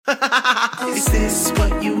Is this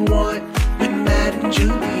what you want with Matt and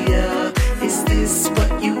Julia? Is this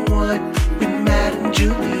what you want with Matt and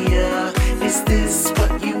Julia? Is this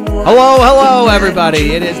what you want? Hello,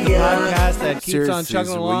 everybody. It is the podcast that keeps on Seriously,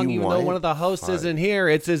 chugging is it what along, you even want? though one of the hosts Fine. isn't here.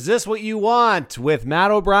 It's Is This What You Want with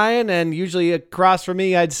Matt O'Brien, and usually across from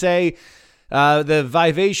me, I'd say the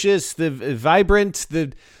vivacious, the vibrant,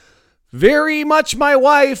 the very much my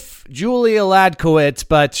wife, Julia Ladkowitz,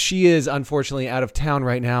 but she is unfortunately out of town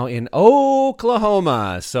right now in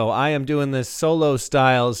Oklahoma. So I am doing this solo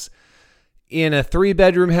styles in a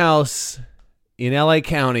 3-bedroom house in LA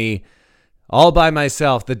County all by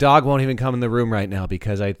myself. The dog won't even come in the room right now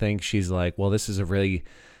because I think she's like, well, this is a really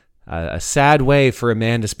a sad way for a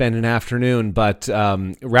man to spend an afternoon. But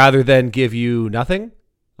rather than give you nothing,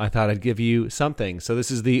 I thought I'd give you something. So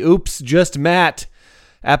this is the Oops, Just Matt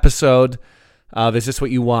episode of Is This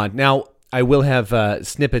What You Want? Now, I will have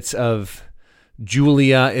snippets of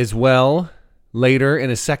Julia as well later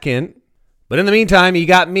in a second. But in the meantime, you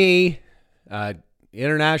got me,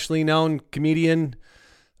 internationally known comedian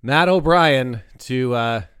Matt O'Brien,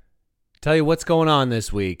 to tell you what's going on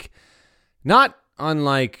this week. Not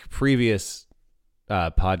unlike previous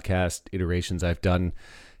podcast iterations I've done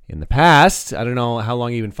in the past. I don't know how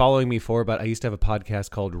long you've been following me for, but I used to have a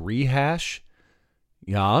podcast called Rehash.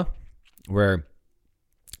 Yeah, where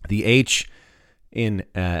the H in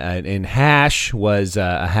hash was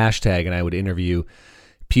a hashtag, and I would interview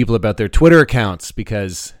people about their Twitter accounts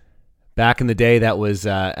because back in the day that was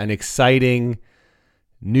an exciting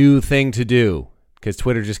new thing to do because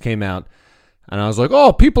Twitter just came out, and I was like,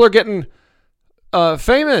 oh, people are getting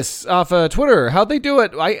famous off Twitter. How'd they do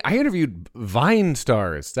it? I interviewed Vine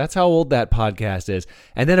stars. That's how old that podcast is.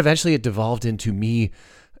 And then eventually it devolved into me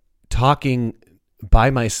talking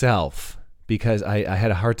by myself because I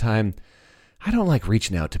had a hard time. I don't like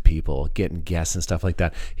reaching out to people, getting guests and stuff like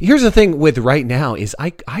that. Here's the thing with right now is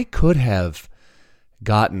I could have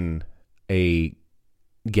gotten a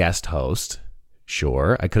guest host.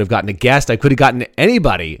 Sure. I could have gotten a guest. I could have gotten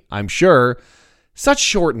anybody, I'm sure. Such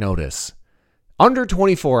short notice. Under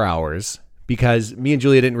 24 hours because me and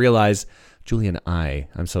Julia didn't realize, Julia and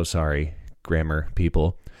I'm so sorry, grammar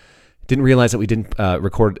people, didn't realize that we didn't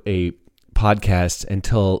record a podcast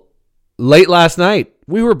until late last night.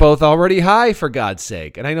 We were both already high, for God's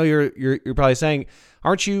sake. And I know you're probably saying,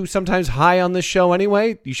 aren't you sometimes high on this show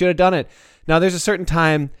anyway? You should have done it. Now, there's a certain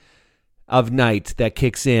time of night that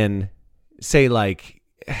kicks in, say like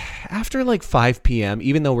after like 5 p.m.,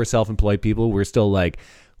 even though we're self-employed people, we're still like,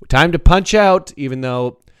 time to punch out, even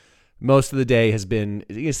though most of the day has been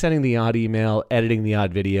sending the odd email, editing the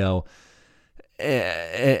odd video.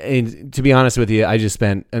 And to be honest with you, I just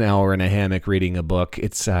spent an hour in a hammock reading a book.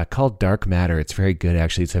 It's called Dark Matter. It's very good,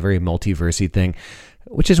 actually. It's a very multiverse-y thing,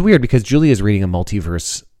 which is weird because Julia is reading a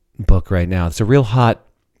multiverse book right now. It's a real hot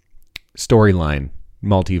storyline,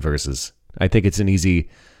 multiverses. I think it's an easy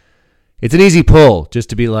pull just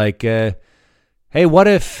to be like, hey, what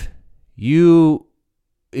if you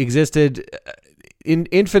existed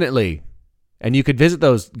infinitely and you could visit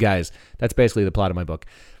those guys? That's basically the plot of my book.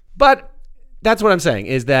 But that's what I'm saying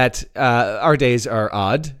is that our days are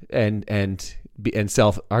odd and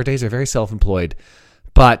our days are very self-employed,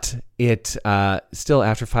 but it still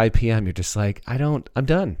after 5 p.m. you're just like, I'm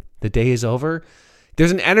done. The day is over.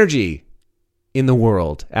 There's an energy in the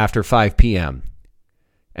world after 5 p.m.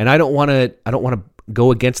 and I don't want to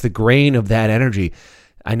go against the grain of that energy.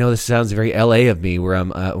 I know this sounds very LA of me where I'm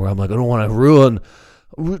like, I don't want to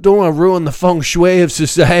ruin the feng shui of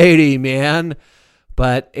society, man.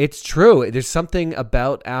 But it's true. There's something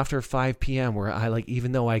about after 5 p.m. where I like,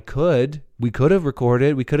 even though we could have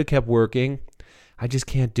recorded, we could have kept working. I just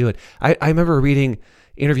can't do it. I remember reading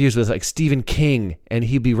interviews with like Stephen King, and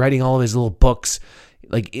he'd be writing all of his little books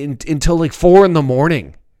like until like 4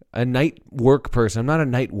 a.m. A night work person. I'm not a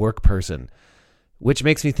night work person, which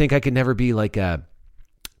makes me think I could never be like a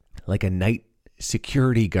night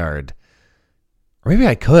security guard. Or maybe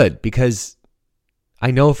I could because I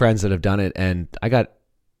know friends that have done it, and I got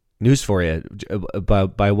news for you.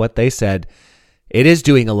 By what they said, it is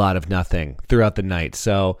doing a lot of nothing throughout the night.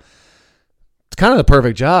 So it's kind of the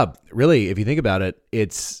perfect job, really, if you think about it.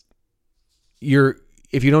 If you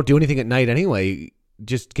don't do anything at night anyway,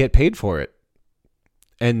 just get paid for it.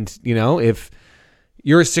 And, if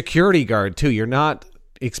you're a security guard too, you're not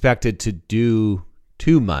expected to do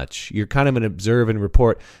too much. You're kind of an observe and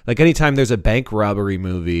report. Like anytime there's a bank robbery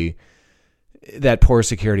movie, that poor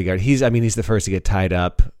security guard, he's the first to get tied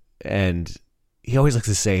up, and he always looks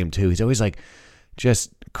the same too. He's always like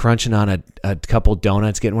just crunching on a couple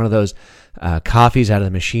donuts, getting one of those coffees out of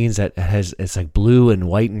the machines that it's like blue and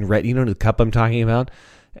white and red. You know the cup I'm talking about?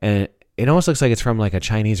 and it almost looks like it's from like a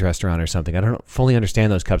Chinese restaurant or something. I don't fully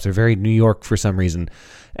understand those cups. They're very New York for some reason,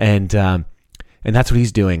 and that's what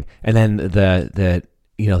he's doing. And then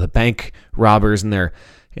the bank robbers in their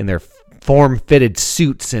form-fitted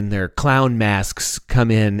suits and their clown masks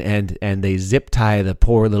come in and they zip tie the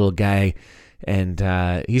poor little guy, and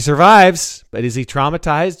he survives. But is he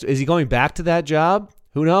traumatized? Is he going back to that job?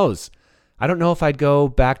 Who knows? I don't know if I'd go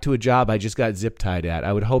back to a job I just got zip tied at.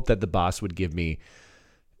 I would hope that the boss would give me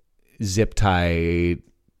zip time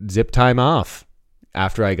off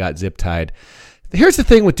after I got zip tied. Here's the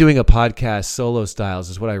thing with doing a podcast solo styles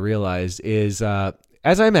is what I realized is,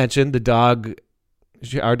 as I mentioned, our dog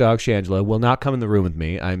Shangela will not come in the room with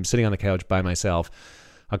me. I'm sitting on the couch by myself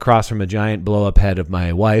across from a giant blow-up head of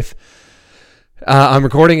my wife. I'm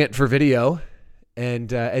recording it for video,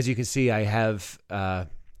 and as you can see, I have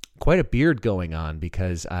quite a beard going on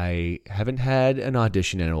because I haven't had an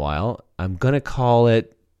audition in a while. I'm going to call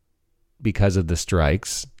it because of the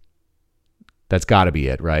strikes. That's got to be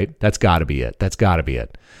it, right? That's got to be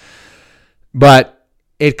it. But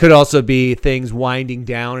it could also be things winding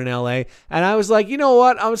down in LA. And I was like, you know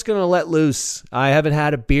what? I'm just going to let loose. I haven't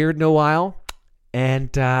had a beard in a while,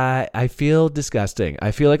 and I feel disgusting.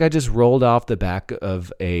 I feel like I just rolled off the back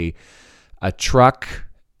of a truck,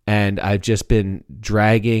 and I've just been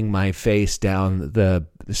dragging my face down the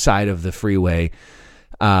side of the freeway.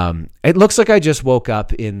 It looks like I just woke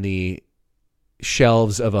up in the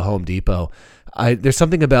shelves of a Home Depot. There's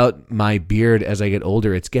something about my beard as I get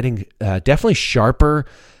older. It's getting definitely sharper,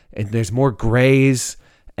 and there's more grays,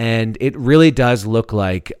 and it really does look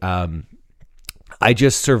like I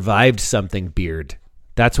just survived something beard.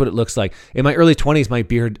 That's what it looks like. In my early 20s, my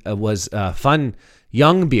beard was a fun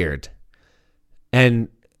young beard, and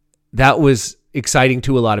that was exciting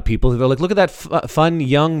to a lot of people. They're like, look at that fun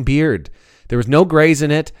young beard. There was no grays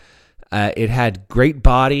in it. It had great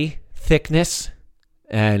body thickness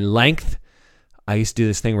and length. I used to do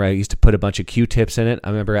this thing where I used to put a bunch of Q-tips in it. I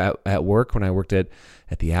remember at work when I worked at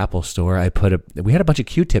the Apple store, we had a bunch of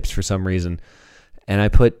Q-tips for some reason, and I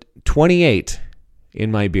put 28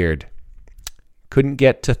 in my beard. Couldn't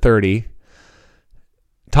get to 30.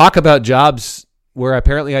 Talk about jobs where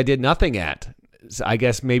apparently I did nothing at. So I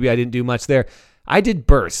guess maybe I didn't do much there. I did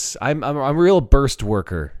bursts. I'm a real burst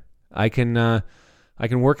worker. I can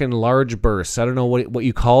work in large bursts. I don't know what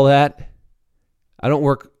you call that. I don't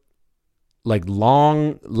work like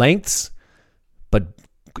long lengths, but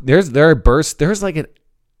there are bursts. There's like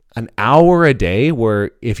an hour a day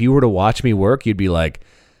where if you were to watch me work, you'd be like,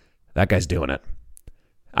 that guy's doing it.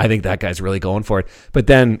 I think that guy's really going for it. But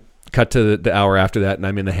then cut to the hour after that, and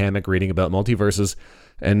I'm in the hammock reading about multiverses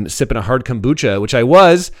and sipping a hard kombucha, which I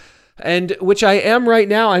was, and which I am right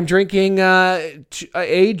now. I'm drinking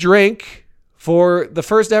a drink for the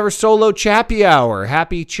first ever solo Chappy Hour.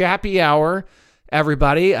 Happy Chappy Hour,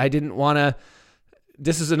 everybody. I didn't want to...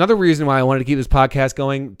 This is another reason why I wanted to keep this podcast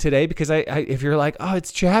going today, because if you're like, oh,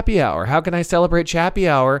 it's Chappy Hour, how can I celebrate Chappy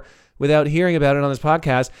Hour without hearing about it on this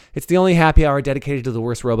podcast? It's the only happy hour dedicated to the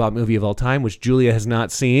worst robot movie of all time, which Julia has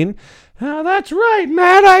not seen. Oh, that's right,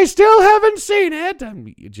 Matt. I still haven't seen it.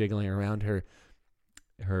 I'm jiggling around her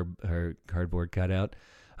cardboard cutout.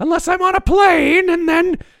 Unless I'm on a plane, and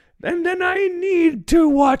then I need to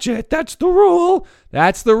watch it. That's the rule.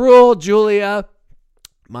 That's the rule, Julia.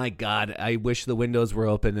 My God, I wish the windows were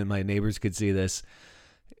open and my neighbors could see this,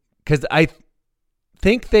 because I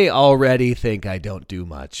think they already think I don't do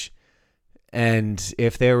much. And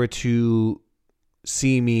if they were to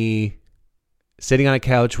see me sitting on a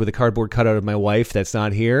couch with a cardboard cutout of my wife that's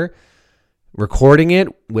not here, recording it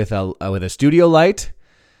with a studio light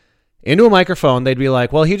into a microphone, they'd be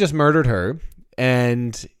like, well, he just murdered her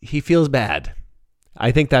and he feels bad.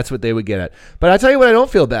 I think that's what they would get at. But I'll tell you what I don't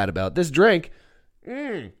feel bad about. This drink.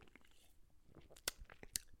 Let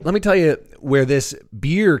me tell you where this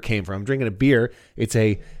beer came from. I'm drinking a beer.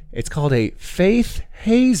 It's called a Faith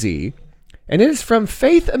Hazy, and it is from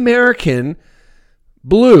Faith American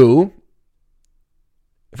Blue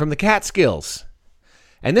from the Catskills.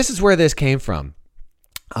 And this is where this came from.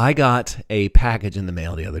 I got a package in the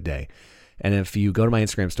mail the other day, and if you go to my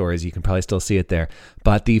Instagram stories, you can probably still see it there.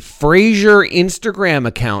 But the Frasier Instagram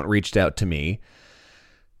account reached out to me,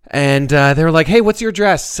 and they were like, hey, what's your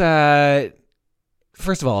address?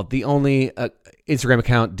 First of all, the only Instagram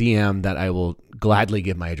account DM that I will gladly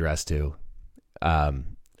give my address to.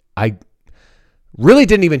 I really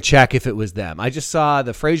didn't even check if it was them. I just saw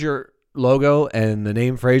the Frasier logo and the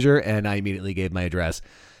name Frasier, and I immediately gave my address.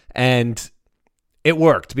 And it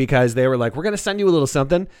worked, because they were like, we're going to send you a little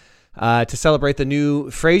something to celebrate the new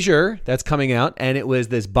Frasier that's coming out. And it was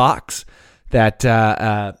this box that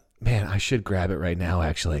man, I should grab it right now,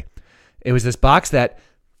 actually. It was this box that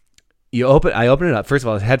I opened it up. First of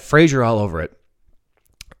all, it had Frasier all over it.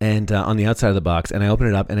 And on the outside of the box, and I opened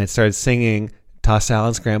it up, and it started singing tossed salad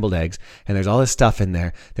and scrambled eggs, and there's all this stuff in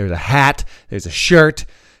there. There's a hat, there's a shirt,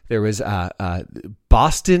 there was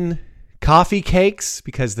Boston coffee cakes,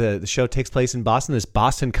 because the show takes place in Boston, this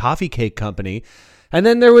Boston Coffee Cake Company. And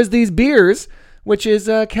then there was these beers, which is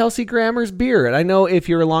Kelsey Grammer's beer. And I know if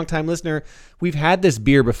you're a longtime listener, we've had this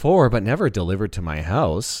beer before, but never delivered to my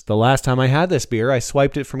house. The last time I had this beer, I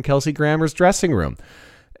swiped it from Kelsey Grammer's dressing room.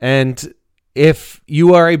 And if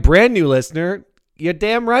you are a brand new listener, you're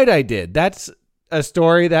damn right I did. That's a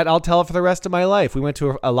story that I'll tell for the rest of my life. We went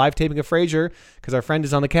to a live taping of Frasier because our friend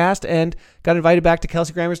is on the cast, and got invited back to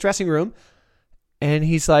Kelsey Grammer's dressing room. And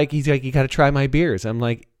he's like, you got to try my beers. I'm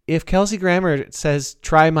like, if Kelsey Grammer says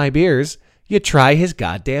try my beers, you try his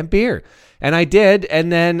goddamn beer. And I did,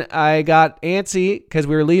 and then I got antsy because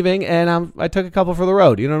we were leaving, and I took a couple for the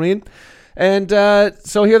road. You know what I mean? And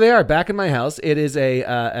so here they are, back in my house. It is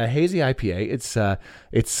a hazy IPA.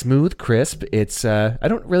 It's smooth, crisp. It's I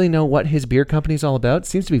don't really know what his beer company is all about. It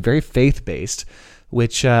seems to be very faith-based,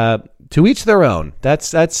 which to each their own.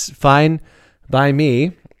 That's fine by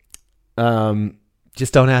me.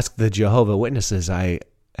 Just don't ask the Jehovah's Witnesses I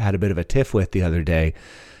had a bit of a tiff with the other day.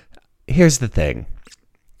 Here's the thing.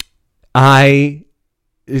 I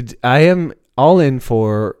am all in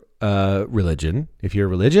for religion. If you're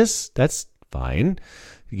religious, that's fine.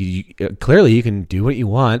 Clearly, you can do what you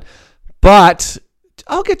want. But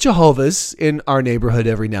I'll get Jehovah's in our neighborhood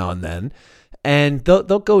every now and then, and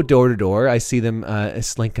they'll go door to door. I see them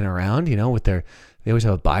slinking around, with they always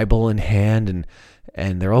have a Bible in hand,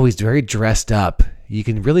 and they're always very dressed up. You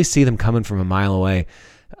can really see them coming from a mile away.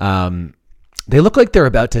 They look like they're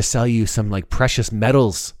about to sell you some like precious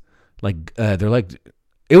metals. They're like,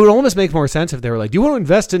 it would almost make more sense if they were like, "Do you want to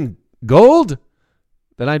invest in gold?"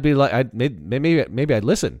 Then I'd be like, maybe I'd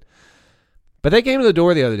listen. But they came to the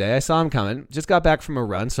door the other day. I saw them coming. Just got back from a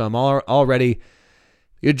run, so I'm already,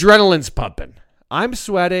 the adrenaline's pumping. I'm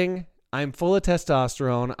sweating. I'm full of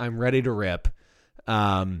testosterone. I'm ready to rip.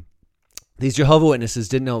 These Jehovah's Witnesses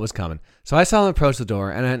didn't know it was coming, so I saw them approach the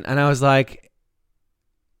door, and I was like,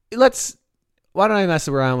 why don't I mess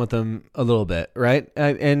around with them a little bit, right?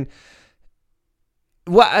 And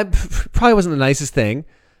probably wasn't the nicest thing,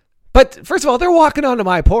 but first of all, they're walking onto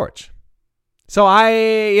my porch. So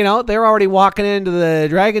they're already walking into the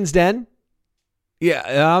dragon's den.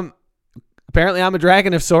 Yeah, apparently I'm a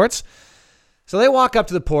dragon of sorts. So they walk up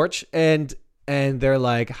to the porch, and they're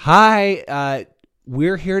like, "Hi,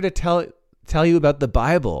 we're here to tell you about the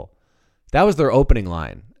Bible." That was their opening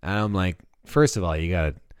line. And I'm like, first of all, you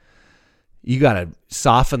gotta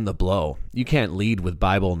soften the blow. You can't lead with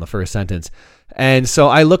Bible in the first sentence. And so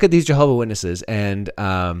I look at these Jehovah's Witnesses and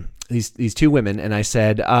these two women, and I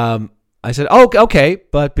said, "Oh, okay,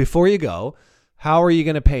 but before you go, how are you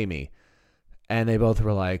going to pay me?" And they both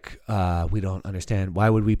were like, "We don't understand. Why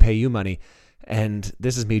would we pay you money?" And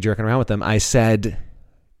this is me jerking around with them. I said,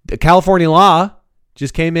 the California law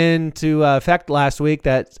just came into effect last week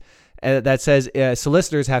that says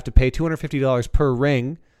solicitors have to pay $250 per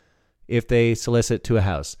ring if they solicit to a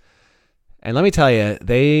house. And let me tell you,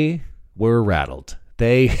 they were rattled.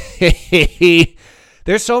 There's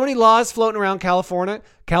so many laws floating around California.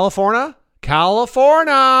 California.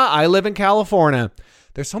 I live in California.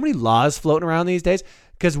 There's so many laws floating around these days,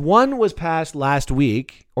 because one was passed last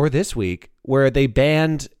week or this week where they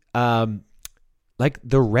banned like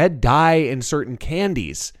the red dye in certain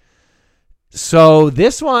candies. So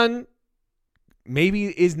this one maybe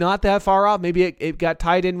is not that far off. Maybe it got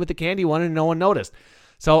tied in with the candy one and no one noticed.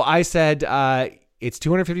 So I said, it's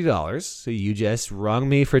 $250. So you just rung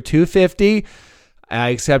me for $250. I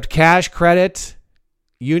accept cash, credit,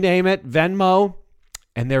 you name it, Venmo.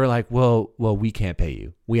 And they were like, well, we can't pay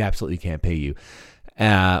you. We absolutely can't pay you.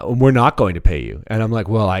 We're not going to pay you. And I'm like,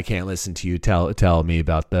 well, I can't listen to you tell me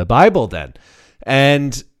about the Bible then.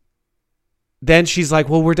 And then she's like,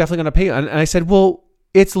 well, we're definitely going to pay you. And I said, well,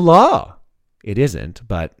 it's law. It isn't,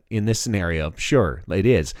 but in this scenario, sure, it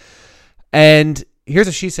is. And here's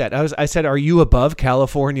what she said. I said, are you above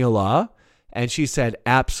California law? And she said,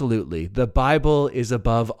 absolutely. The Bible is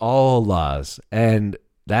above all laws. And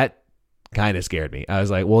that kind of scared me. I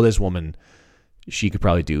was like, well, this woman, she could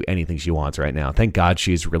probably do anything she wants right now. Thank God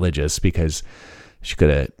she's religious, because she could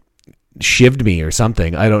have shivved me or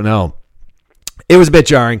something. I don't know. It was a bit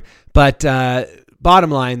jarring, but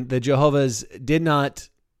bottom line, the Jehovah's did not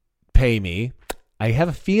pay me. I have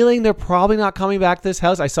a feeling they're probably not coming back to this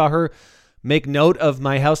house. I saw her make note of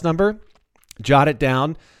my house number, jot it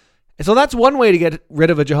down. So that's one way to get rid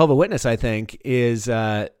of a Jehovah's Witness, I think, is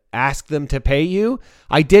ask them to pay you.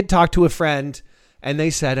 I did talk to a friend, and they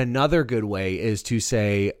said another good way is to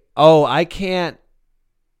say, oh, I can't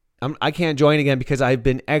join again because I've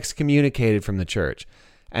been excommunicated from the church.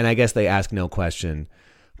 And I guess they ask no question.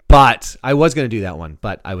 But I was going to do that one.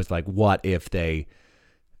 But I was like, what if they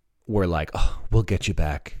were like, oh, we'll get you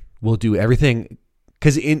back. We'll do everything.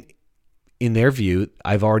 Because in their view,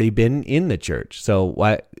 I've already been in the church. So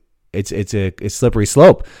why? It's a slippery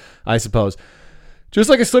slope, I suppose. Just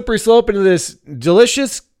like a slippery slope into this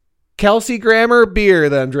delicious Kelsey Grammer beer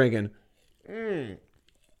that I'm drinking.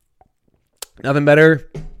 Nothing better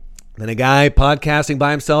than a guy podcasting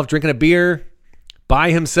by himself, drinking a beer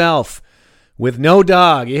by himself with no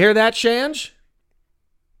dog. You hear that, Shanj?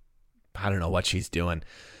 I don't know what she's doing.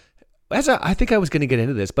 I think I was going to get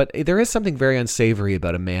into this, but there is something very unsavory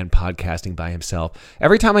about a man podcasting by himself.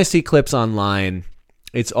 Every time I see clips online,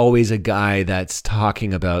 it's always a guy that's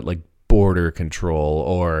talking about like border control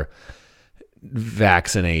or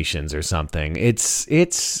vaccinations or something. It's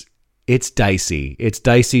dicey. It's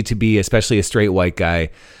dicey to be, especially a straight white guy,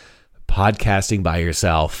 podcasting by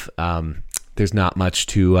yourself. There's not much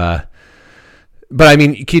to, but I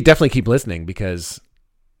mean, definitely keep listening because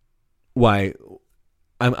why?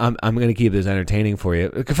 I'm going to keep this entertaining for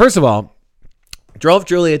you. First of all, drove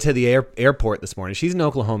Julia to the airport this morning. She's in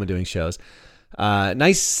Oklahoma doing shows.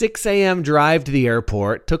 Nice 6 a.m. drive to the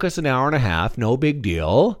airport. Took us an hour and a half. No big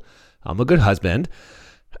deal. I'm a good husband.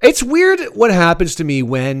 It's weird what happens to me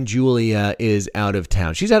when Julia is out of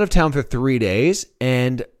town. She's out of town for 3 days.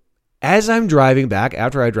 And as I'm driving back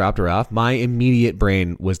after I dropped her off, my immediate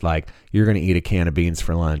brain was like, you're going to eat a can of beans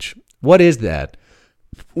for lunch. What is that?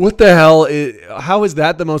 What the hell? How is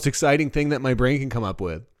that the most exciting thing that my brain can come up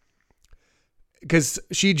with? Because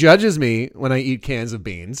she judges me when I eat cans of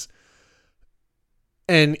beans.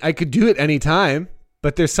 And I could do it anytime.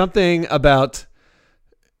 But there's something about,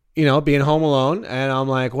 being home alone. And I'm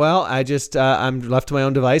like, well, I'm left to my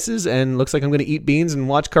own devices. And looks like I'm going to eat beans and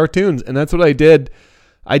watch cartoons. And that's what I did.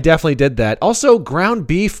 I definitely did that. Also, ground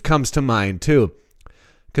beef comes to mind, too.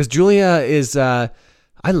 Because Julia is...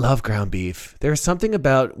 I love ground beef. There's something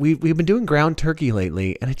about we've been doing ground turkey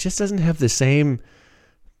lately, and it just doesn't have the same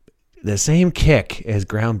kick as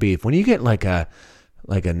ground beef. When you get like a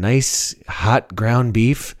nice hot ground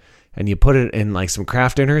beef and you put it in like some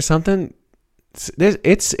Kraft Dinner or something,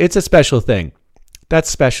 it's a special thing. That's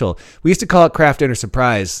special. We used to call it Kraft Dinner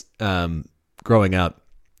Surprise growing up.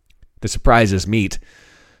 The surprise is meat.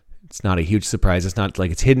 It's not a huge surprise. It's not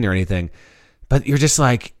like it's hidden or anything, but you're just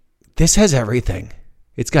like, this has everything.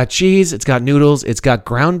 It's got cheese, it's got noodles, it's got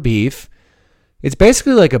ground beef. It's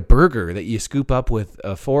basically like a burger that you scoop up with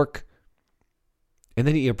a fork. And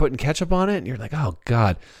then you're putting ketchup on it, and you're like, oh,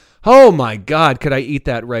 God. Oh, my God, could I eat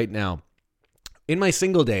that right now? In my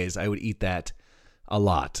single days, I would eat that a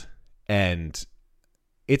lot. And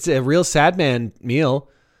it's a real sad man meal.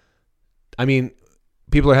 I mean,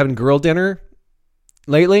 people are having girl dinner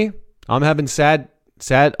lately. I'm having sad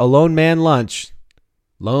alone man lunch.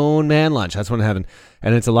 Lone man lunch. That's what I'm having.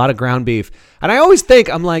 And it's a lot of ground beef. And I always think,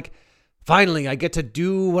 I'm like, finally, I get to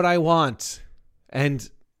do what I want. And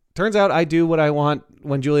turns out I do what I want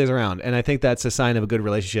when Julia's around. And I think that's a sign of a good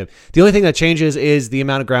relationship. The only thing that changes is the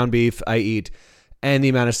amount of ground beef I eat and the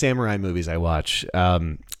amount of samurai movies I watch.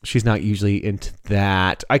 She's not usually into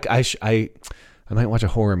that. I might watch a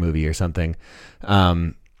horror movie or something.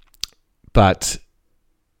 But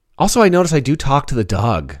also I notice I do talk to the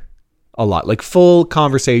dog a lot, like full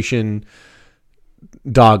conversation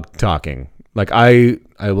dog talking. Like I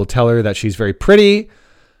will tell her that she's very pretty,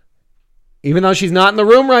 even though she's not in the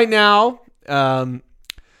room right now.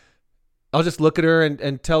 I'll just look at her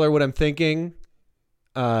and tell her what I'm thinking,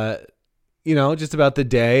 just about the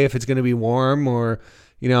day, if it's going to be warm or,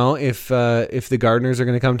 if the gardeners are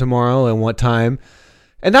going to come tomorrow and what time.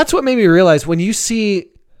 And that's what made me realize when you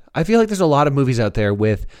see, I feel like there's a lot of movies out there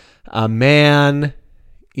with a man,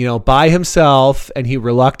 by himself, and he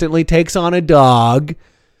reluctantly takes on a dog,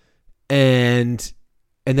 and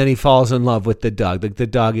then he falls in love with the dog. The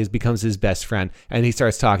dog becomes his best friend, and he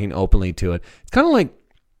starts talking openly to it. It's kind of like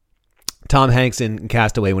Tom Hanks in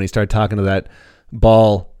Castaway when he started talking to that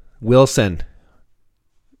ball Wilson.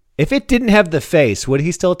 If it didn't have the face, would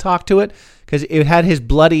he still talk to it? Because it had his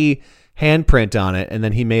bloody handprint on it, and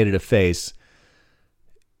then he made it a face.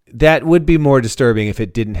 That would be more disturbing if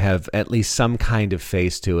it didn't have at least some kind of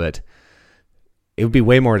face to it. It would be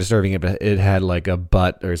way more disturbing if it had like a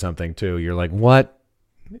butt or something too. You're like, what?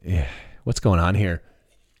 Yeah, what's going on here?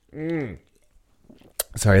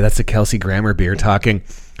 Sorry, that's the Kelsey Grammer beer talking.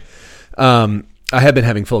 I have been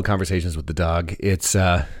having full conversations with the dog. It's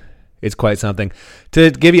quite something.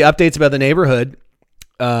 To give you updates about the neighborhood,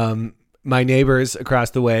 My neighbors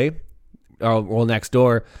across the way, or well, next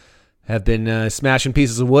door, have been smashing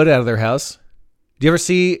pieces of wood out of their house. Do you ever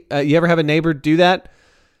see? You ever have a neighbor do that?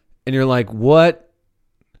 And you're like, "What?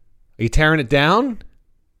 Are you tearing it down?"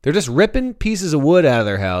 They're just ripping pieces of wood out of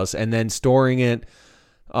their house and then storing it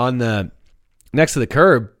on the next to the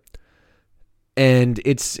curb. And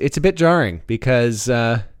it's a bit jarring because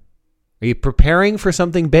are you preparing for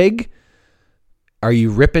something big? Are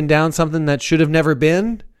you ripping down something that should have never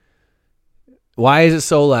been? Why is it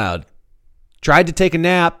so loud? Tried to take a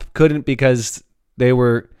nap, couldn't because they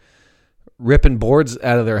were ripping boards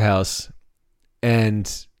out of their house.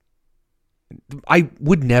 And I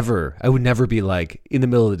would never be like, in the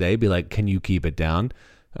middle of the day, be like, can you keep it down?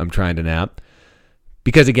 I'm trying to nap.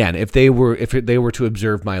 Because again, if they were to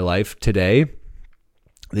observe my life today,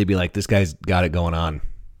 they'd be like, this guy's got it going on.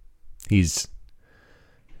 He's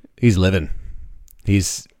living.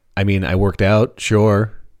 I worked out,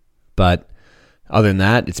 sure. But other than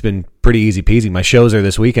that, it's been pretty easy peasy. My shows are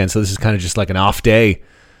this weekend, so this is kind of just like an off day.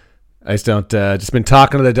 I just been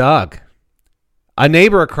talking to the dog. A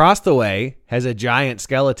neighbor across the way has a giant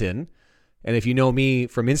skeleton. And if you know me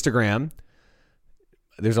from Instagram,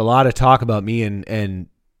 there's a lot of talk about me and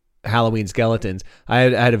Halloween skeletons. I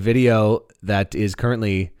had a video that is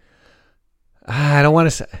currently, I don't want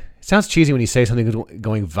to say, it sounds cheesy when you say something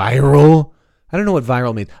going viral. I don't know what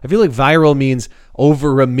viral means. I feel like viral means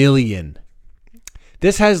over 1 million.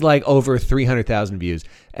 This has like over 300,000 views,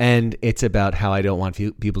 and it's about how I don't want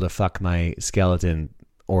people to fuck my skeleton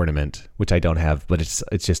ornament, which I don't have, but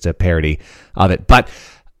it's just a parody of it. But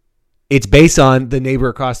it's based on the neighbor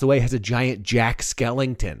across the way has a giant Jack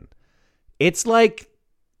Skellington. It's like,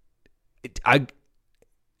 I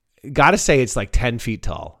gotta say, it's like 10 feet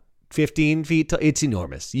tall, 15 feet tall. It's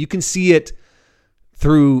enormous. You can see it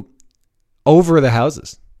over the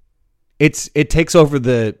houses. It takes over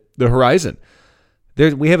the horizon.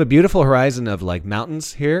 We have a beautiful horizon of like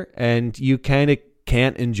mountains here, and you kind of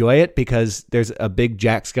can't enjoy it because there's a big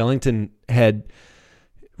Jack Skellington head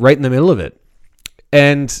right in the middle of it.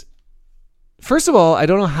 And first of all, I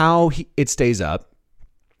don't know how it stays up.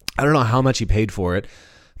 I don't know how much he paid for it.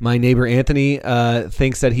 My neighbor Anthony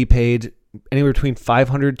thinks that he paid anywhere between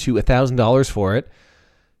 $500 to $1,000 for it,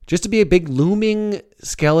 just to be a big looming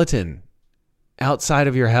skeleton outside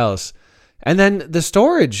of your house. And then the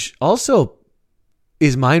storage also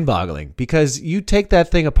is mind-boggling because you take that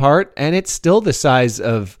thing apart and it's still the size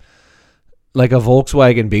of like a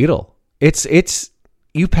Volkswagen Beetle. It's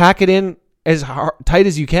you pack it in as tight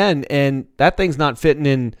as you can, and that thing's not fitting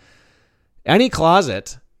in any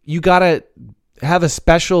closet. You gotta have a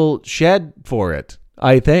special shed for it,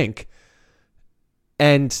 I think.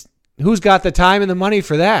 And who's got the time and the money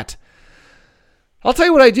for that? I'll tell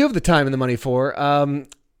you what I do have the time and the money for.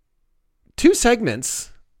 2 segments.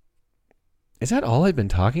 Is that all I've been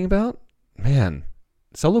talking about? Man,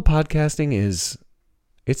 solo podcasting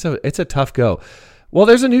it's a tough go. Well,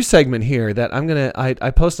 there's a new segment here that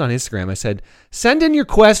I post on Instagram. I said, send in your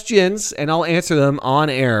questions and I'll answer them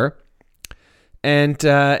on air. And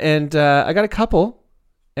I got a couple,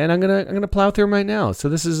 and I'm gonna plow through them right now. So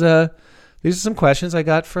these are some questions I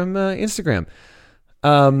got from Instagram.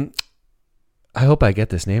 I hope I get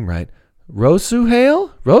this name right.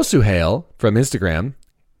 Rosuhail from Instagram.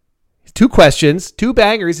 2 questions, 2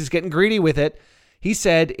 bangers. He's getting greedy with it. He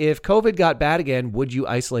said, if COVID got bad again, would you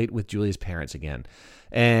isolate with Julia's parents again?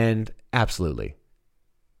 And absolutely.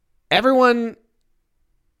 Everyone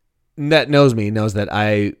that knows me knows that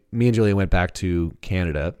me and Julia went back to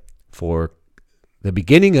Canada for the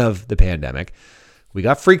beginning of the pandemic. We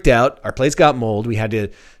got freaked out. Our place got mold. We had to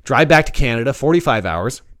drive back to Canada, 45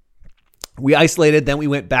 hours. We isolated. Then we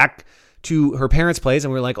went back to her parents' place,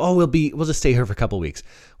 and we were like, oh, we'll just stay here for a couple of weeks.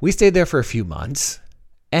 We stayed there for a few months,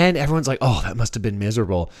 and everyone's like, oh, that must have been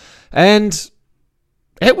miserable. And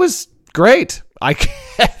it was great. I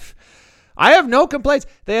have no complaints.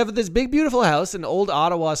 They have this big, beautiful house in Old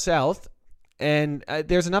Ottawa South, and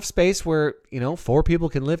there's enough space where, 4 people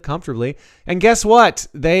can live comfortably. And guess what?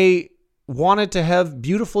 They wanted to have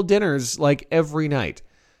beautiful dinners like every night.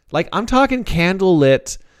 Like, I'm talking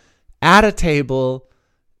candlelit, at a table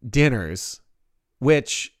dinners,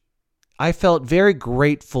 which I felt very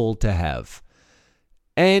grateful to have.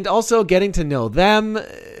 And also getting to know them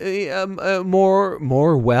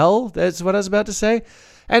more well. That's what I was about to say.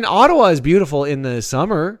 And Ottawa is beautiful in the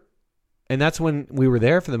summer, and that's when we were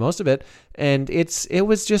there for the most of it. And it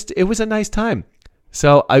was a nice time.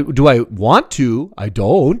 So do I want to? I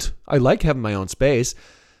don't. I like having my own space.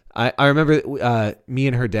 I remember me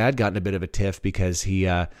and her dad got in a bit of a tiff because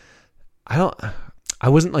I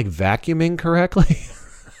wasn't like vacuuming correctly.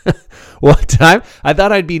 One time, I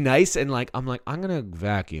thought I'd be nice and I'm going to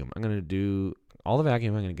vacuum. I'm going to do all the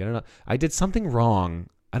vacuum. I'm going to get it up. I did something wrong.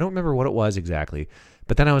 I don't remember what it was exactly.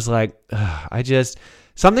 But then I was like,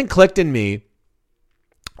 something clicked in me.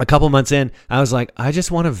 A couple months in, I was like, I just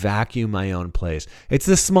want to vacuum my own place. It's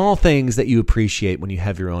the small things that you appreciate when you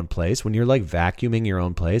have your own place. When you're like vacuuming your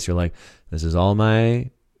own place, you're like, this is all my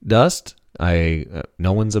dust. No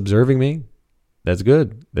one's observing me. That's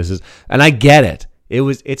good. And I get it.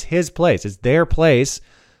 It's his place. It's their place.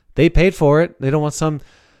 They paid for it. They don't want some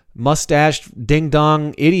mustached ding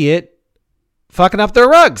dong idiot fucking up their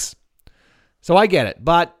rugs. So I get it.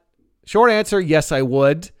 But short answer, yes, I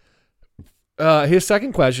would. His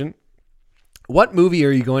second question, what movie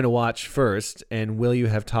are you going to watch first, and will you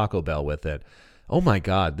have Taco Bell with it? Oh my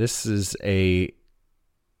God, this is a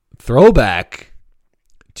throwback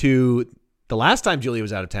to the last time Julia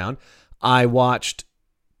was out of town. I watched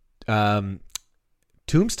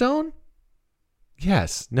Tombstone?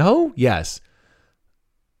 Yes. No? Yes.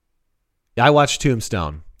 I watched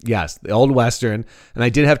Tombstone. Yes, the old Western, and I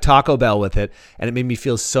did have Taco Bell with it, and it made me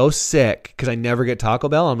feel so sick because I never get Taco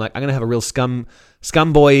Bell. I'm like, I'm gonna have a real scum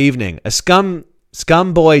boy evening, a scum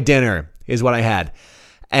boy dinner is what I had,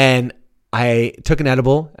 and I took an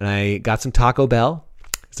edible and I got some Taco Bell.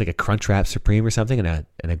 It's like a Crunchwrap Supreme or something, and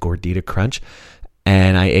a Gordita Crunch,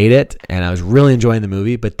 and I ate it, and I was really enjoying the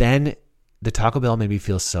movie. But then the Taco Bell made me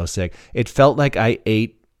feel so sick. It felt like I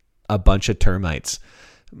ate a bunch of termites.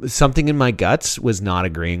 Something in my guts was not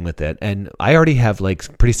agreeing with it. And I already have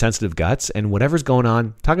like pretty sensitive guts, and whatever's going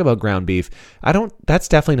on, talk about ground beef. That's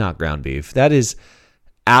definitely not ground beef. That is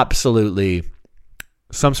absolutely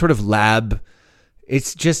some sort of lab.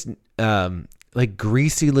 It's just like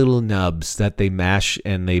greasy little nubs that they mash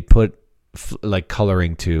and they put like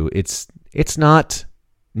coloring to. It's not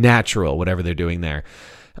natural, whatever they're doing there.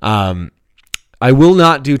 I will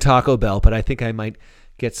not do Taco Bell, but I think I might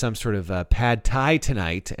get some sort of pad thai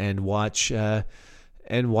tonight and watch probably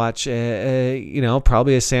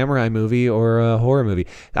a samurai movie or a horror movie.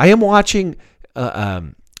 I am watching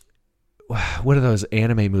what are those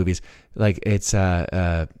anime movies? Like it's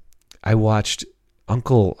I watched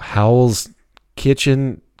Uncle Howl's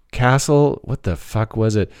Kitchen Castle. What the fuck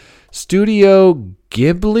was it? Studio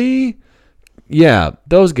Ghibli? Yeah,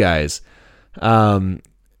 those guys. I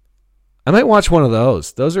might watch one of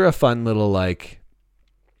those. Those are a fun little like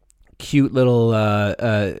cute little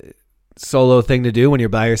solo thing to do when you're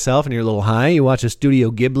by yourself and you're a little high. You watch a Studio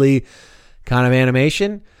Ghibli kind of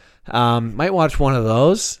animation. Might watch one of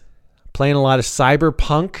those. Playing a lot of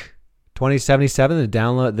Cyberpunk 2077.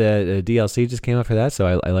 The DLC just came out for that,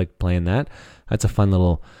 so I like playing that. That's a fun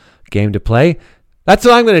little game to play. That's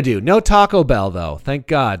what I'm going to do. No Taco Bell, though. Thank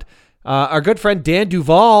God. Our good friend Dan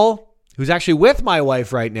Duval, who's actually with my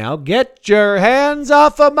wife right now. Get your hands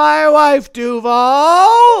off of my wife,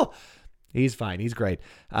 Duval. He's fine. He's great.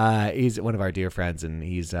 He's one of our dear friends, and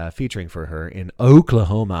he's featuring for her in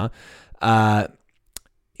Oklahoma.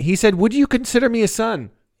 He said, would you consider me a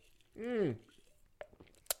son?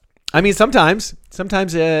 I mean, sometimes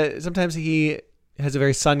he has a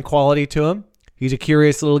very son quality to him. He's a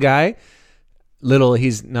curious little guy.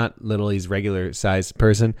 He's not little, he's regular sized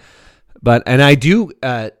person. And I do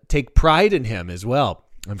take pride in him as well.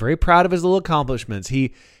 I'm very proud of his little accomplishments.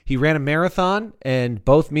 He ran a marathon, and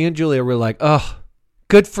both me and Julia were like, oh,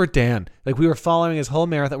 good for Dan. Like, we were following his whole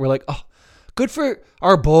marathon. We're like, oh, good for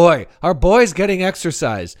our boy. Our boy's getting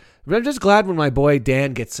exercise. I'm just glad when my boy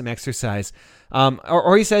Dan gets some exercise.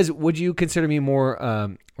 Or he says, would you consider me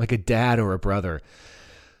more like a dad or a brother?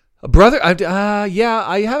 A brother? Yeah,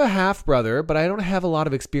 I have a half brother, but I don't have a lot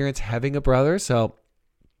of experience having a brother.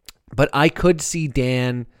 But I could see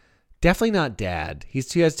Dan. Definitely not dad. He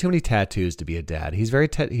has too many tattoos to be a dad. He's very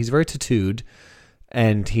tattooed,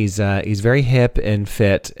 and he's very hip and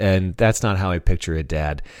fit, and that's not how I picture a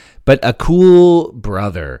dad. But a cool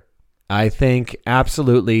brother, I think,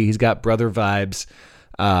 absolutely. He's got brother vibes.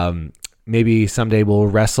 Maybe someday we'll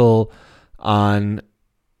wrestle on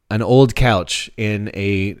an old couch in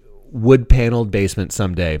a wood-paneled basement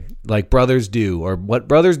someday, like brothers do, or what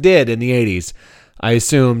brothers did in the 80s. I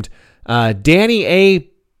assumed Danny A.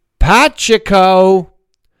 Pacheco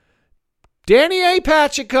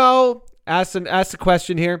asked a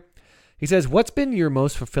question here. He says, what's been your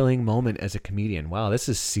most fulfilling moment as a comedian? Wow, this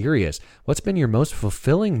is serious. What's been your most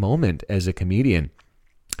fulfilling moment as a comedian?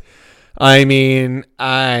 I mean,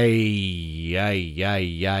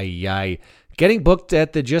 getting booked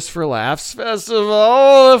at the Just for Laughs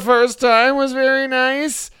Festival the first time was very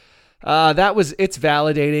nice. It's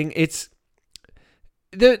validating. It's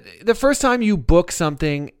the first time you book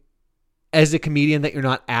something as a comedian that you're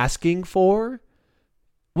not asking for,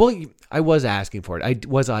 Well, I was asking for it. I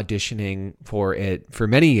was auditioning for it for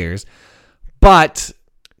many years, but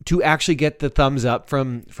to actually get the thumbs up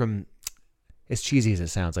from as cheesy as it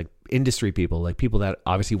sounds, like industry people, like people that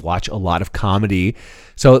obviously watch a lot of comedy.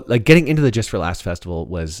 So like getting into the Just for Laughs festival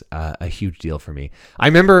was a huge deal for me. I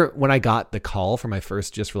remember when I got the call for my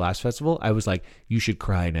first Just for Laughs festival, I was like, you should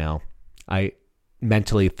cry now. I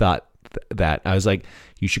mentally thought that. I was like,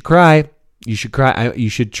 you should cry. You should cry. You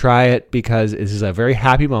should try it because this is a very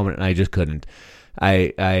happy moment. And I just couldn't.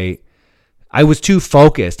 I was too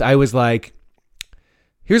focused. I was like,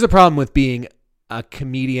 here's the problem with being a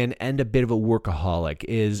comedian and a bit of a workaholic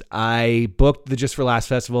is I booked the Just for Laughs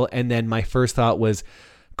festival. And then my first thought was,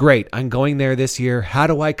 great, I'm going there this year. How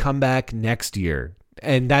do I come back next year?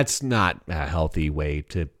 And that's not a healthy way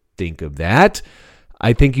to think of that.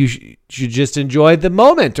 I think you should just enjoy the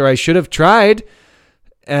moment, or I should have tried.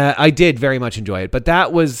 I did very much enjoy it, but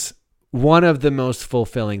that was one of the most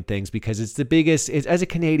fulfilling things because it's the biggest, as a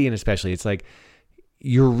Canadian especially, it's like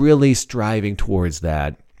you're really striving towards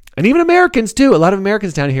that. And even Americans too. A lot of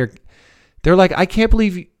Americans down here, they're like, I can't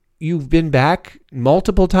believe you've been back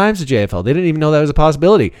multiple times to JFL. They didn't even know that was a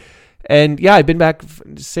possibility. And yeah, I've been back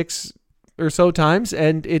 6 or so times,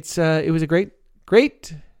 and it was a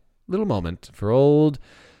great little moment for old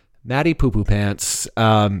Matty Poo Poo Pants.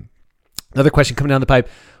 Another question coming down the pipe.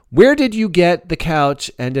 Where did you get the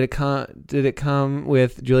couch, and did it come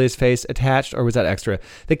with Julia's face attached, or was that extra?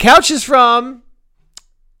 The couch is from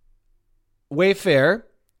Wayfair.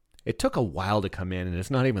 It took a while to come in, and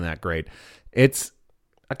it's not even that great. It's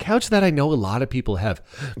a couch that I know a lot of people have.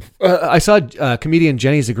 I saw comedian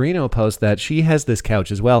Jenny Zagrino post that she has this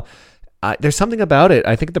couch as well. There's something about it.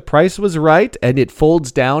 I think the price was right, and it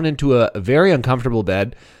folds down into a very uncomfortable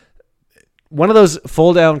bed. One of those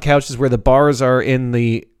fold-down couches where the bars are in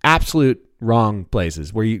the absolute wrong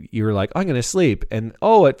places, where you're like, oh, I'm going to sleep, and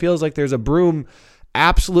it feels like there's a broom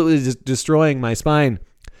absolutely destroying my spine.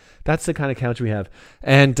 That's the kind of couch we have.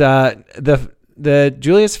 And the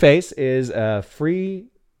Julia's face is free.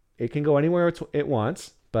 It can go anywhere it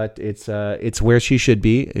wants, but it's where she should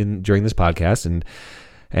be during this podcast, and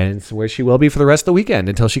it's where she will be for the rest of the weekend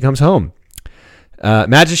until she comes home.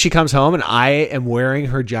 Imagine she comes home and I am wearing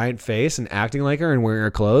her giant face and acting like her and wearing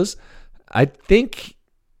her clothes. I think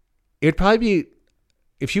it'd probably be,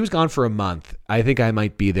 if she was gone for a month, I think I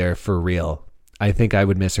might be there for real. I think I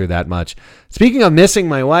would miss her that much. Speaking of missing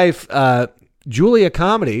my wife, Julia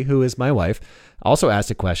Comedy, who is my wife, also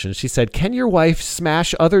asked a question. She said, can your wife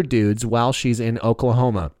smash other dudes while she's in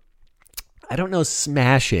Oklahoma? I don't know,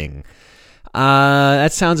 smashing.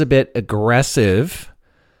 That sounds a bit aggressive,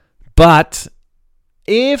 but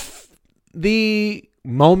if the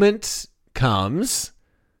moment comes,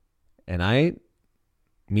 and I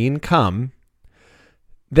mean come,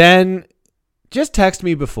 then just text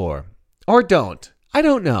me before. Or don't. I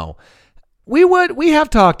don't know. We have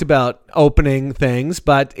talked about opening things,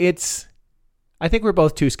 but I think we're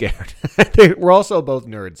both too scared. We're also both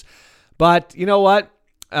nerds. But you know what?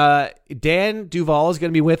 Dan Duvall is going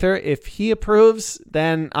to be with her. If he approves,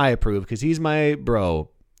 then I approve because he's my bro.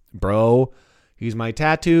 He's my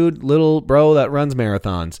tattooed little bro that runs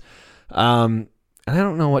marathons. And I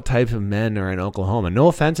don't know what type of men are in Oklahoma. No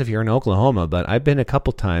offense if you're in Oklahoma, but I've been a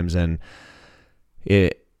couple times and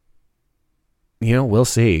we'll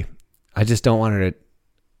see. I just don't want her to,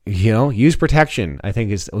 use protection. I think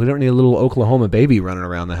we don't need a little Oklahoma baby running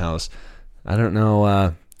around the house. I don't know.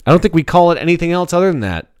 I don't think we call it anything else other than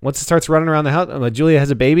that. Once it starts running around the house, Julia has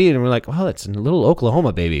a baby, and we're like, well, it's a little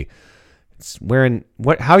Oklahoma baby. It's wearing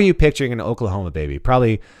how are you picturing an Oklahoma baby?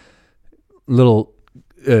 Probably little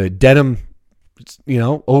denim,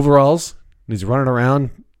 overalls. He's running around,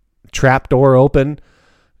 trap door open,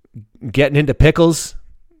 getting into pickles.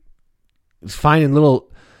 He's finding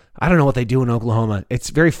I don't know what they do in Oklahoma. It's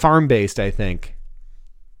very farm-based, I think.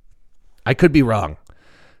 I could be wrong,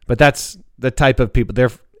 but that's the type of people.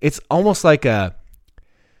 It's almost like if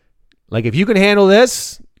you can handle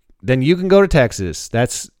this, then you can go to Texas.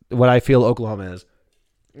 That's what I feel Oklahoma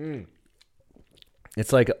is.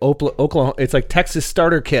 It's like Oklahoma. It's like Texas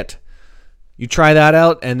starter kit. You try that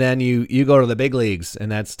out, and then you go to the big leagues,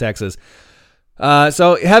 and that's Texas.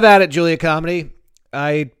 So have at it, Julia Comedy.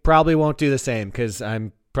 I probably won't do the same because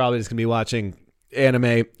I'm probably just going to be watching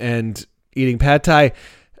anime and eating pad thai.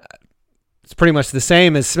 It's pretty much the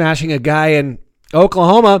same as smashing a guy in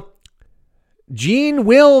Oklahoma. Gene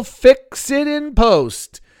will fix it in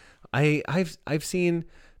post. I've seen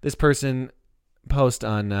this person post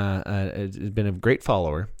on has been a great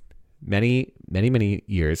follower many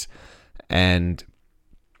years, and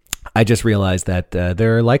I just realized that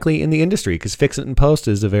they're likely in the industry because fix it and post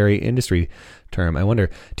is a very industry term. I wonder,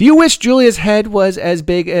 do you wish Julia's head was as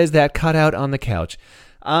big as that cutout on the couch?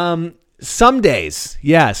 Some days,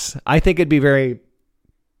 yes. I think it'd be fun.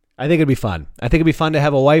 I think it'd be fun to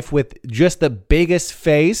have a wife with just the biggest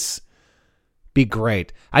face. Be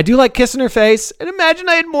great. I do like kissing her face. And imagine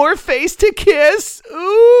I had more face to kiss.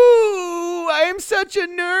 Ooh, I am such a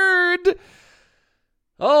nerd.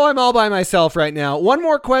 Oh, I'm all by myself right now. One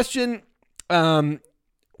more question.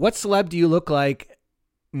 What celeb do you look like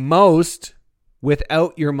most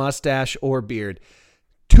without your mustache or beard?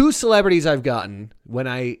 2 celebrities I've gotten when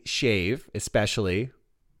I shave, especially.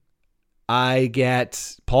 I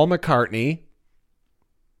get Paul McCartney.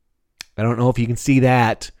 I don't know if you can see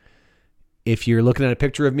that. If you're looking at a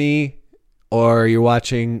picture of me or you're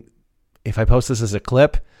watching, if I post this as a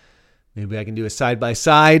clip, maybe I can do a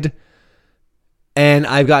side-by-side. And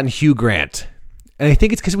I've gotten Hugh Grant. And I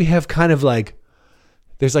think it's because we have kind of like,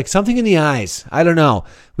 there's like something in the eyes. I don't know.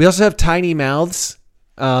 We also have tiny mouths.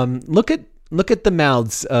 Look at the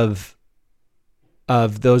mouths of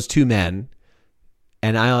those 2 men.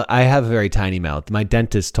 And I have a very tiny mouth. My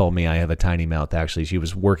dentist told me I have a tiny mouth, actually. She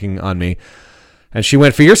was working on me. And she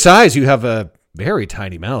went, for your size, you have a very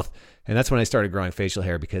tiny mouth. And that's when I started growing facial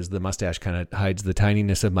hair because the mustache kind of hides the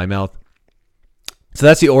tininess of my mouth. So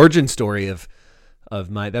that's the origin story of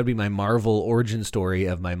my, that would be my Marvel origin story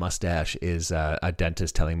of my mustache is a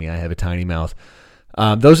dentist telling me I have a tiny mouth.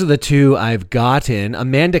 Those are the 2 I've gotten.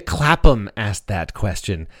 Amanda Clapham asked that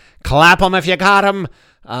question. Clap 'em if you got 'em.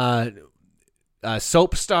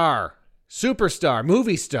 Soap star, superstar,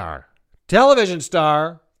 movie star, television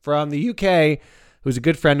star from the UK, who's a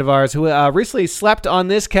good friend of ours, who recently slept on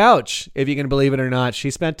this couch, if you can believe it or not. She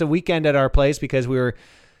spent a weekend at our place because we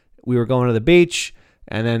were going to the beach,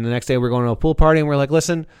 and then the next day we were going to a pool party, and we're like,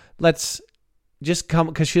 listen, let's just come,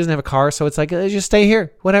 because she doesn't have a car, so it's like, just stay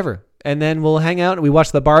here, whatever. And then we'll hang out, and we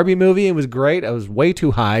watched the Barbie movie. It was great. I was way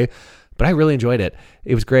too high, but I really enjoyed it.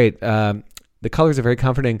 It was great. The colors are very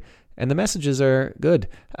comforting, and the messages are good.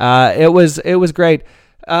 It was great.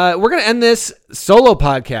 We're going to end this solo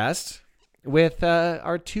podcast with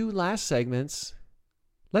our 2 last segments.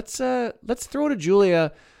 Let's throw to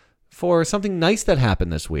Julia for something nice that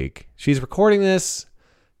happened this week. She's recording this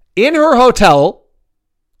in her hotel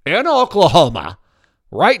in Oklahoma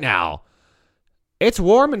right now. It's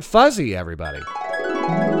warm and fuzzy, everybody.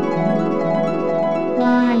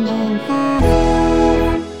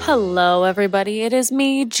 Hello, everybody. It is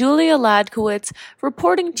me, Julia Ladkowitz,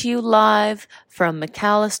 reporting to you live from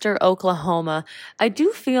McAlester, Oklahoma. I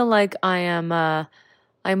do feel like I'm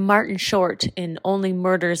Martin Short in Only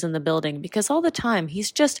Murders in the Building, because all the time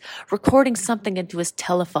he's just recording something into his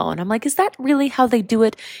telephone. I'm like, is that really how they do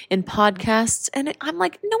it in podcasts? And I'm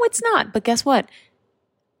like, no, it's not. But guess what?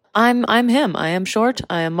 I'm him. I am Short.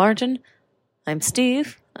 I am Martin. I'm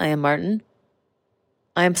Steve. I am Martin.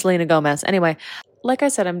 I am Selena Gomez. Anyway, like I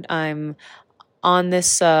said, I'm on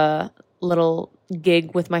this little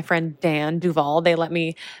gig with my friend Dan Duval. They let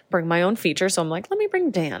me bring my own feature, so I'm like, let me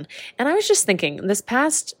bring Dan. And I was just thinking, this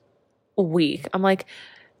past week, I'm like,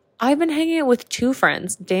 I've been hanging out with 2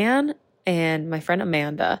 friends, Dan and my friend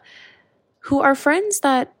Amanda, who are friends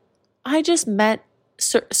that I just met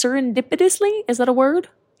serendipitously. Is that a word?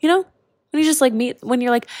 You know? When you just like meet, when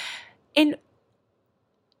you're like, and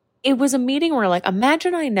it was a meeting where like,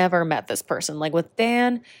 imagine I never met this person. Like with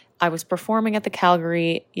Dan, I was performing at the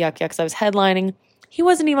Calgary Yuck Yucks. I was headlining. He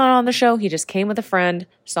wasn't even on the show. He just came with a friend,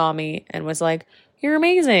 saw me, and was like, you're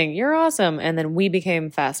amazing. You're awesome. And then we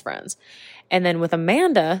became fast friends. And then with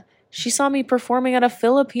Amanda, she saw me performing at a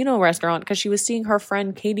Filipino restaurant because she was seeing her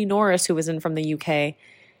friend Katie Norris, who was in from the UK.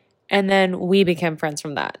 And then we became friends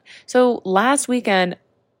from that. So last weekend,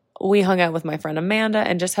 we hung out with my friend Amanda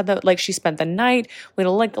and just had she spent the night. We had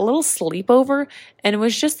a little sleepover, and it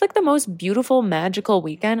was just like the most beautiful, magical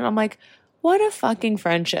weekend. And I'm like, what a fucking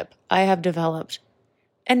friendship I have developed.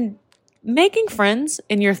 And making friends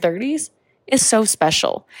in your 30s is so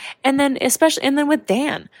special. And then with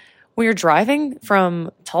Dan, we were driving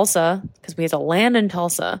from Tulsa, because we had to land in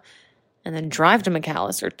Tulsa and then drive to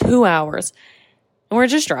McAlester, 2 hours. And we're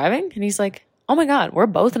just driving, and he's like, oh my God, we're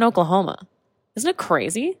both in Oklahoma. Isn't it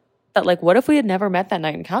crazy? That what if we had never met that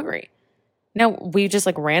night in Calgary? Now we just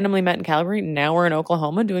randomly met in Calgary. Now we're in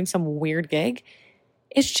Oklahoma doing some weird gig.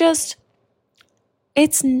 It's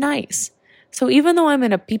nice. So even though I'm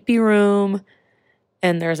in a pee-pee room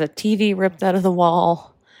and there's a TV ripped out of the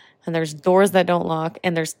wall and there's doors that don't lock,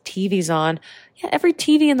 and there's TVs on. Yeah, every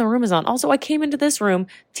TV in the room is on. Also, I came into this room,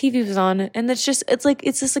 TV was on, and it's this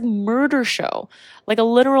like murder show, like a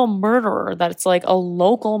literal murderer that's like a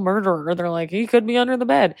local murderer. They're like, he could be under the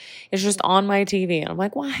bed. It's just on my TV. And I'm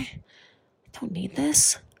like, why? I don't need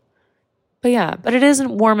this. But yeah, but it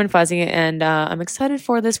isn't warm and fuzzy, and I'm excited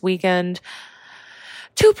for this weekend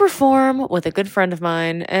to perform with a good friend of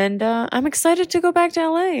mine, and I'm excited to go back to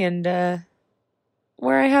LA and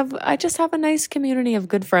where I just have a nice community of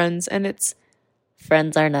good friends, and it's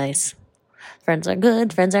friends are nice. Friends are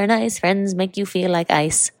good, friends are nice, friends make you feel like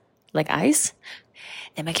ice. Like ice?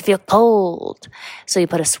 They make you feel cold. So you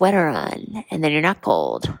put a sweater on, and then you're not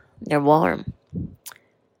cold. You're warm.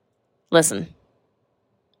 Listen,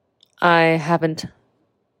 I haven't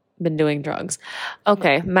been doing drugs.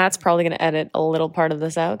 Okay, Matt's probably going to edit a little part of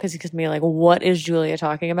this out because he's going to be like, what is Julia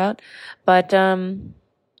talking about? But, no,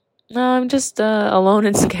 I'm just alone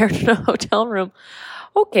and scared in a hotel room.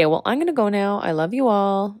 Okay, well, I'm going to go now. I love you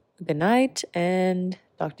all. Good night, and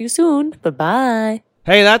talk to you soon. Bye-bye.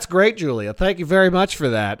 Hey, that's great, Julia. Thank you very much for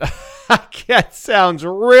that. That sounds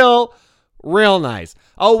real nice.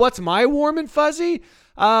 Oh, what's my warm and fuzzy?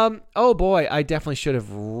 Oh boy, I definitely should have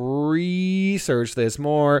researched this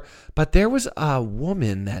more, but there was a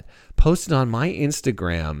woman that posted on my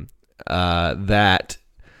Instagram that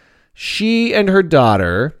she and her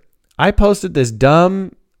daughter, I posted this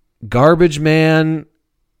dumb garbage man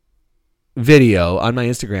video on my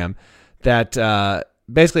Instagram that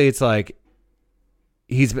basically it's like,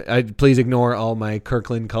 please ignore all my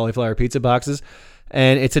Kirkland cauliflower pizza boxes.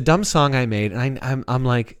 And it's a dumb song I made. And I'm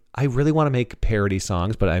like, I really want to make parody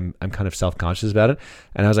songs, but I'm kind of self-conscious about it.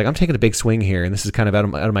 And I was like, I'm taking a big swing here, and this is kind of out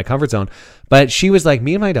of my comfort zone. But she was like,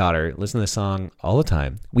 me and my daughter listen to this song all the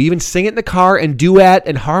time. We even sing it in the car and duet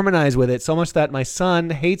and harmonize with it so much that my son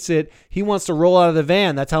hates it. He wants to roll out of the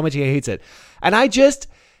van. That's how much he hates it. And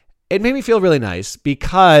it made me feel really nice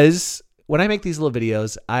because when I make these little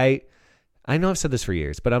videos, I know I've said this for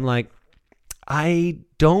years, but I'm like, I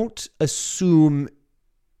don't assume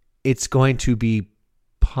it's going to be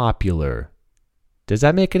popular. Does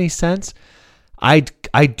that make any sense? I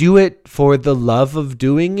do it for the love of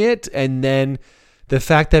doing it, and then the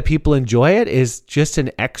fact that people enjoy it is just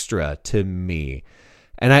an extra to me.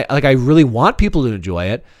 And I really want people to enjoy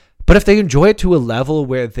it, but if they enjoy it to a level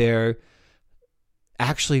where they're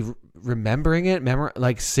actually remembering it,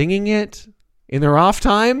 like singing it in their off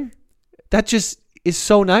time, that just is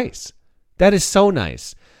so nice. That is so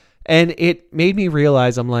nice. And it made me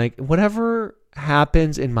realize, I'm like, whatever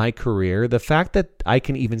happens in my career, the fact that I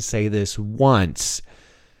can even say this once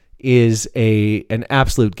is an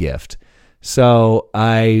absolute gift. So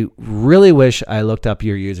I really wish I looked up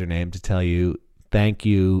your username to tell you thank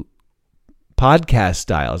you, Podcast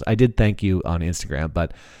Styles. I did thank you on Instagram,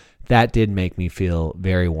 but that did make me feel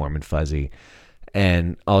very warm and fuzzy.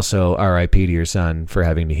 And also RIP to your son for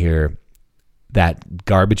having to hear that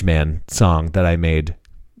Garbage Man song that I made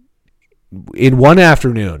in one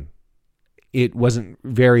afternoon. It wasn't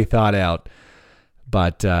very thought out,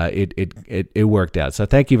 but it worked out. So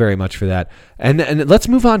thank you very much for that. And let's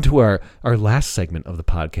move on to our last segment of the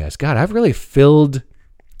podcast. God, I've really filled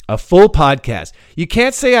a full podcast. You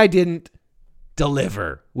can't say I didn't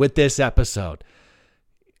deliver with this episode.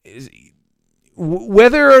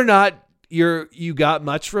 Whether or not you got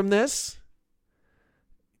much from this,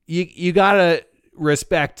 you gotta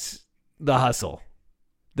respect the hustle.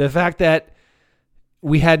 The fact that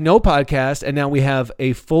we had no podcast and now we have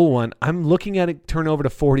a full one. I'm looking at it turn over to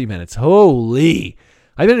 40 minutes. Holy,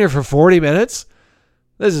 I've been here for 40 minutes.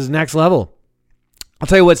 This is next level. I'll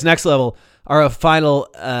tell you what's next level. Our final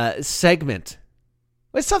segment.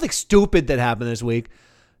 It's something stupid that happened this week.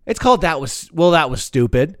 It's called That Was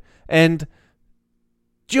Stupid. And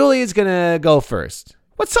Julia's going to go first.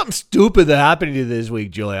 What's something stupid that happened to you this week,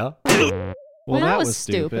 Julia? Well, that was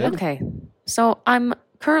stupid. Okay, so I'm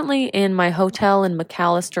currently in my hotel in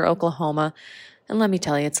McAlester, Oklahoma, and let me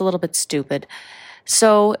tell you, it's a little bit stupid.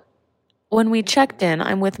 So when we checked in,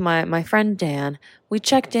 I'm with my friend Dan. We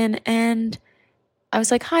checked in, and I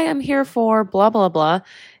was like, hi, I'm here for blah, blah, blah.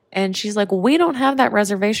 And she's like, we don't have that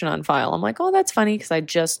reservation on file. I'm like, oh, that's funny, because I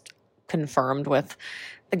just confirmed with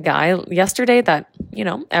the guy yesterday that,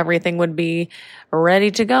 everything would be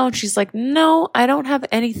ready to go. And she's like, no, I don't have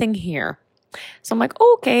anything here. So I'm like,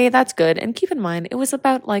 okay, that's good. And keep in mind, it was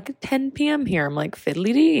about like 10 p.m. here. I'm like,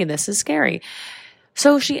 fiddly dee, this is scary.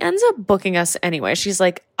 So she ends up booking us anyway. She's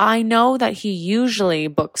like, I know that he usually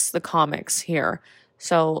books the comics here,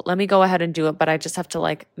 so let me go ahead and do it. But I just have to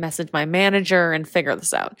like message my manager and figure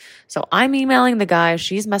this out. So I'm emailing the guy.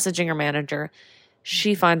 She's messaging her manager.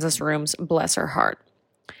 She finds us rooms. Bless her heart.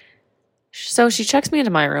 So she checks me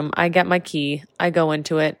into my room. I get my key. I go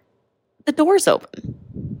into it. The door's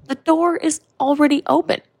open. The door is already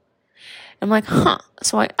open. I'm like, huh.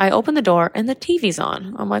 So I open the door and the TV's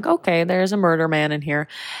on. I'm like, okay, there's a murder man in here.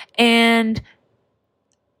 And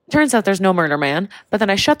turns out there's no murder man. But then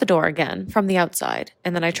I shut the door again from the outside.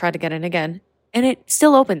 And then I try to get in again. And it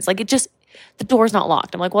still opens. Like the door's not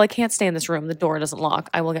locked. I'm like, well, I can't stay in this room. The door doesn't lock.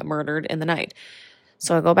 I will get murdered in the night.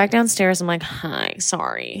 So I go back downstairs. I'm like, hi,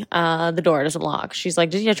 sorry. The door doesn't lock. She's like,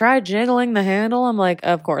 did you try jiggling the handle? I'm like,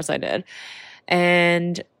 of course I did.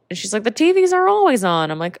 And she's like, the TVs are always on.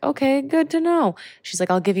 I'm like, okay, good to know. She's like,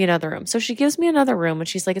 I'll give you another room. So she gives me another room and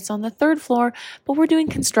she's like, it's on the 3rd floor, but we're doing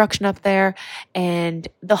construction up there and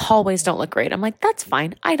the hallways don't look great. I'm like, that's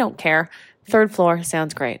fine. I don't care. 3rd floor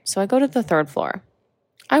sounds great. So I go to the 3rd floor.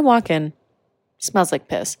 I walk in. Smells like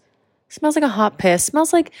piss. Smells like a hot piss.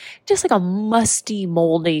 Smells like just like a musty,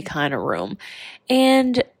 moldy kind of room.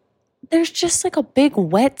 And there's just like a big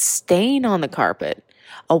wet stain on the carpet.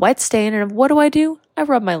 A wet stain. And what do? I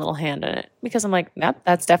rub my little hand in it because I'm like, yep,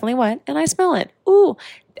 that's definitely wet. And I smell it. Ooh,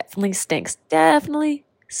 definitely stinks. Definitely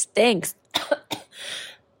stinks.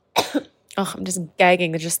 Oh, I'm just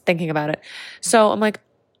gagging just thinking about it. So I'm like,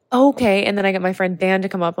 okay. And then I get my friend Dan to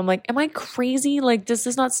come up. I'm like, am I crazy? Like, does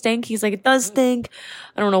this not stink? He's like, it does stink.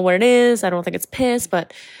 I don't know what it is. I don't think it's piss,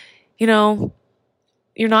 but you're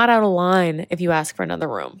not out of line if you ask for another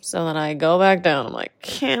room. So then I go back down. I'm like,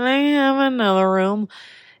 can I have another room?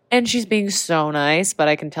 And she's being so nice, but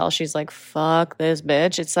I can tell she's like, fuck this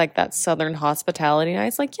bitch. It's like that Southern hospitality. And I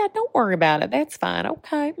was like, yeah, don't worry about it. That's fine.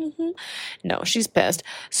 Okay. Mm-hmm. No, she's pissed.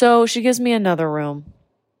 So she gives me another room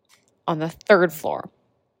on the 3rd floor.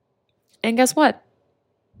 And guess what?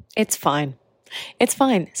 It's fine. It's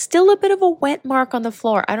fine. Still a bit of a wet mark on the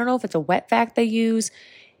floor. I don't know if it's a wet vac they use.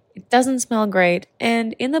 It doesn't smell great.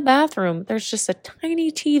 And in the bathroom, there's just a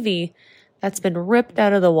tiny TV that's been ripped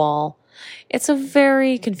out of the wall. It's a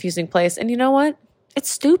very confusing place. And you know what?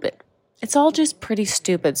 It's stupid. It's all just pretty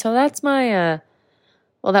stupid. So that's my,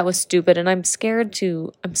 that was stupid. And I'm scared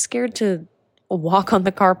to walk on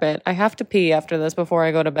the carpet. I have to pee after this before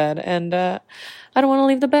I go to bed. And I don't want to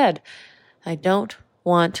leave the bed. I don't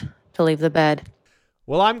want to leave the bed.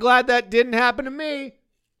 Well, I'm glad that didn't happen to me.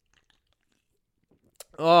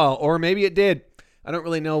 Oh, or maybe it did. I don't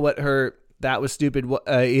really know what her that was stupid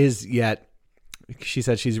is yet. She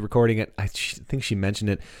said she's recording it. I think she mentioned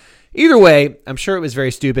it. Either way, I'm sure it was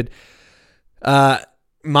very stupid. What's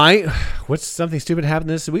something stupid happened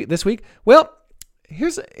this week? Well,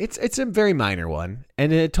 it's a very minor one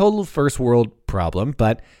and a total first world problem,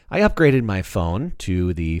 but I upgraded my phone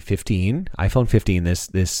to the iPhone 15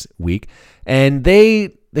 this week, and they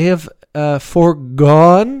have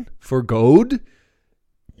forgone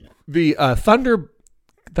the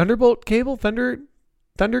Thunderbolt cable,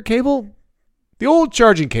 Thunder cable, the old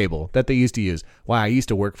charging cable that they used to use. Wow, I used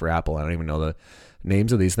to work for Apple. I don't even know the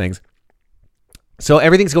names of these things. So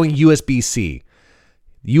everything's going USB-C.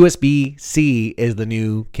 USB-C is the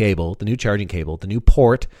new cable, the new charging cable, the new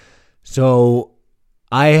port. So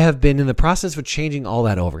I have been in the process of changing all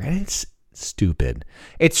that over, and it's stupid.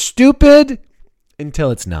 It's stupid until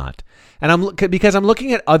it's not. And because I'm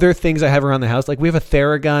looking at other things I have around the house. Like we have a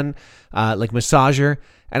Theragun, like massager,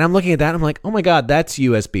 and I'm looking at that. And I'm like, oh my God, that's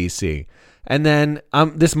USB-C. And then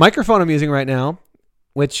this microphone I'm using right now,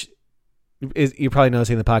 which is, you're probably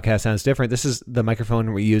noticing the podcast sounds different. This is the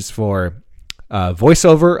microphone we use for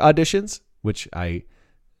voiceover auditions, which I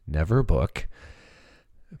never book.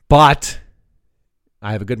 But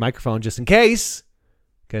I have a good microphone just in case,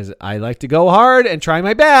 because I like to go hard and try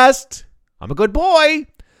my best. I'm a good boy.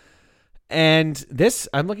 And this,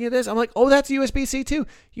 I'm looking at this, I'm like, oh, that's USB-C too.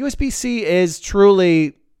 USB-C is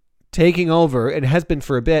truly taking over. It has been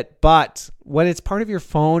for a bit, but when it's part of your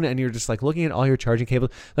phone and you're just like looking at all your charging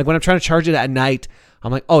cables, like when I'm trying to charge it at night,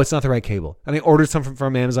 I'm like, oh, it's not the right cable. And I ordered some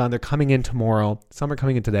from Amazon. They're coming in tomorrow. Some are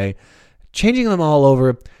coming in today. Changing them all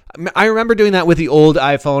over. I remember doing that with the old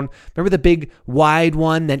iPhone. Remember the big wide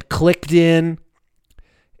one that clicked in?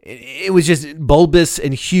 It was just bulbous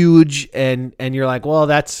and huge, and you're like, well,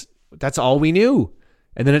 that's all we knew.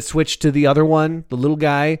 And then it switched to the other one, the little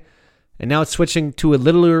guy, and now it's switching to a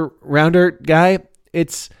littler, rounder guy.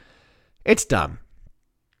 It's dumb,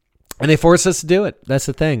 and they force us to do it. That's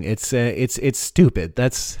the thing. It's stupid.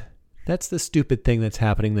 That's the stupid thing that's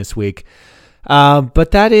happening this week.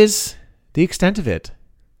 But that is the extent of it.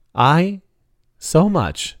 I so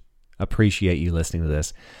much appreciate you listening to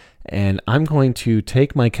this, and I'm going to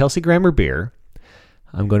take my Kelsey Grammer beer.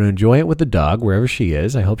 I'm going to enjoy it with the dog wherever she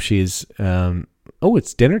is. I hope she's,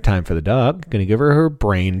 it's dinner time for the dog. Going to give her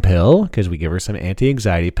brain pill because we give her some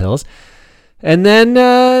anti-anxiety pills. and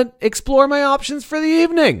then explore my options for the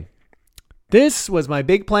evening. This was my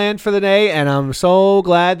big plan for the day, and I'm so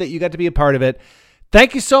glad that you got to be a part of it.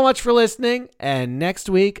 Thank you so much for listening, and next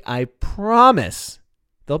week, I promise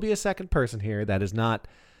there'll be a second person here that is not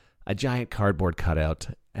a giant cardboard cutout,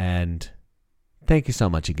 and thank you so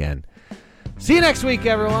much again. See you next week,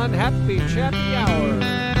 everyone. Happy Chappy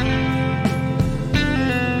Hour.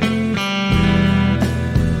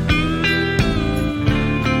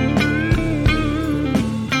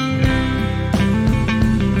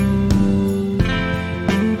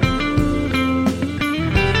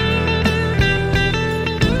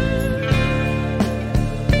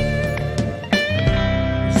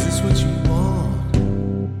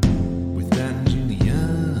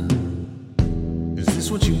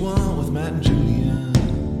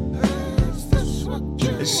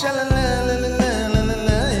 Sha-la-la-la-la-la-la.